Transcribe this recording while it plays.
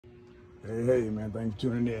Hey man, thanks for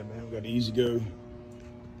tuning in, man. We got the Ezgo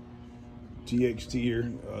TXT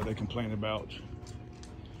here. They complain about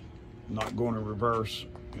not going in reverse,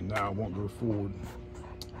 and now it won't go forward.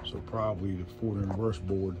 So probably the forward and reverse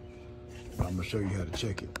board. But I'm gonna show you how to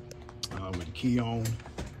check it. With the key on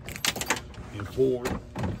and forward,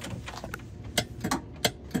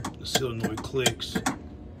 the solenoid clicks,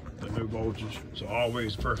 but no voltage. So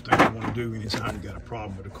always the first thing you want to do anytime you got a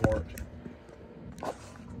problem with a cart.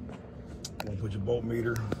 You want to put your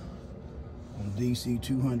voltmeter on DC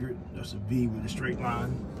 200. That's a V with a straight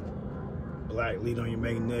line. Black lead on your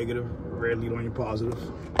main negative, red lead on your positive.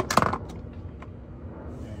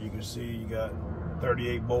 And you can see you got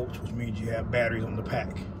 38 volts, which means you have batteries on the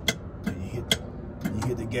pack. And you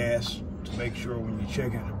hit the gas to make sure when you're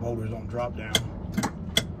checking the voltage don't drop down.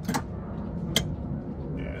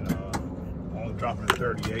 And only dropping at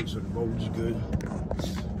 38, so the voltage is good.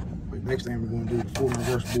 But next thing we're going to do, the forward and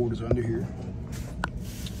reverse board is under here.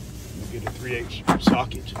 We'll get a 3/8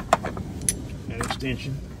 socket and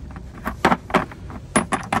extension.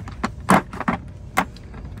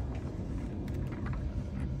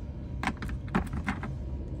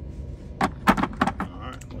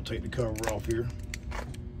 Alright, we'll take the cover off here.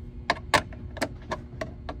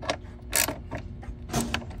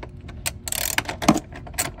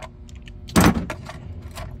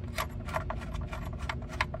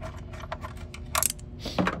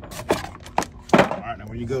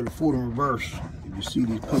 When you go to forward and reverse, if you see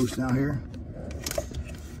these posts down here,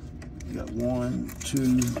 you got 1,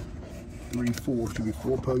 2, 3, 4. Should be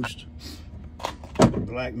 4 posts.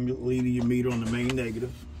 Black lead of your meter on the main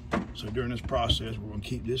negative. So during this process, we're going to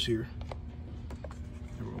keep this here.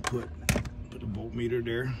 And we're going to put the voltmeter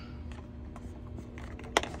there.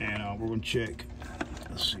 And we're going to check.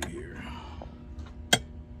 Let's see here.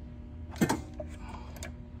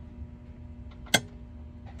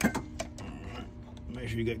 Make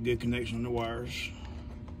sure you got good connection on the wires.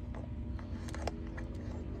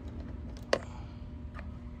 I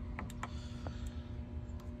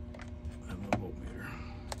have my voltmeter.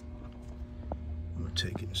 I'm gonna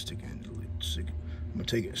take it and stick it in the lead. I'm gonna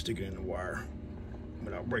take it and stick it in the wire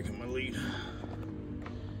without breaking my lead.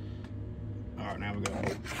 All right, now we got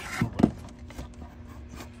voltage.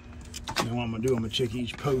 Now what I'm gonna do, I'm gonna check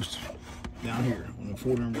each post down here on the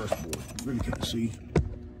forward and reverse board. You really can't see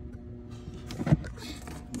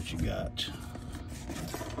what you got.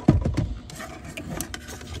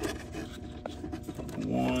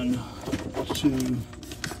 1, 2,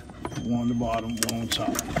 1 on the bottom, 1 on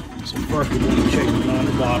top. So first we're going to check the one on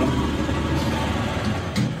the bottom.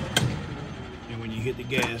 And when you hit the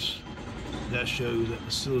gas, that shows that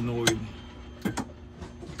the solenoid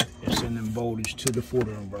is sending voltage to the forward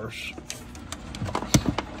and reverse.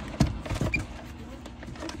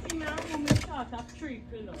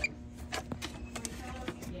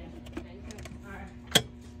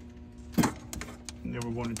 And then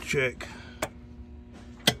we're going to check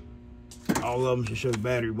all of them to show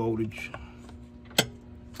battery voltage.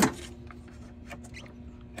 All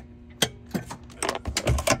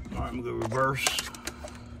right, I'm going to go reverse.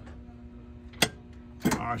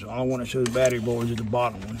 All right, so all I want to show the battery voltage is the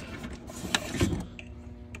bottom one.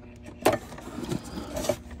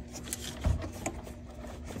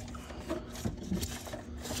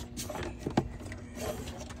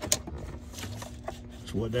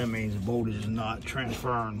 So what that means, the voltage is not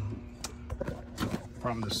transferring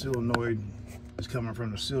from the solenoid. It's coming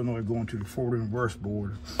from the solenoid going to the forward and reverse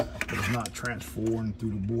board, but it's not transferring through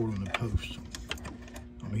the board on the post.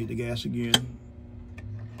 I'm gonna hit the gas again.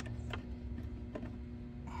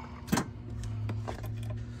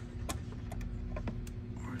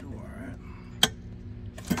 Where's the wire at?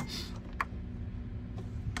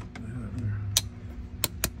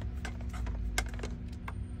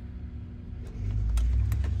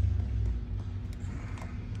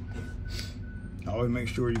 Always make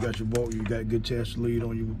sure you got your volt, you got a good test lead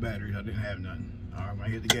on your batteries. I didn't have nothing. All right, when I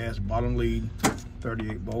hit the gas, bottom lead,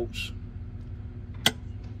 38 volts.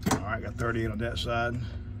 All right, got 38 on that side.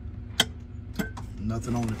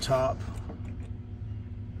 Nothing on the top.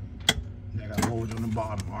 And I got voltage on the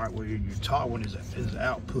bottom. All right, well, your top one is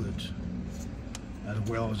output, as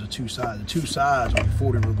well as the two sides. The two sides are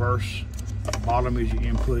forward and reverse. The bottom is your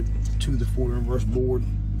input to the forward and reverse board.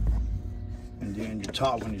 And then your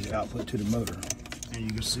top one is your output to the motor. And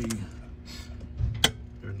you can see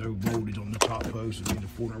there's no voltage on the top post, and then the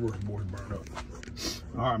forward and reverse board is burned up.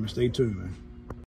 All right, man, stay tuned, man.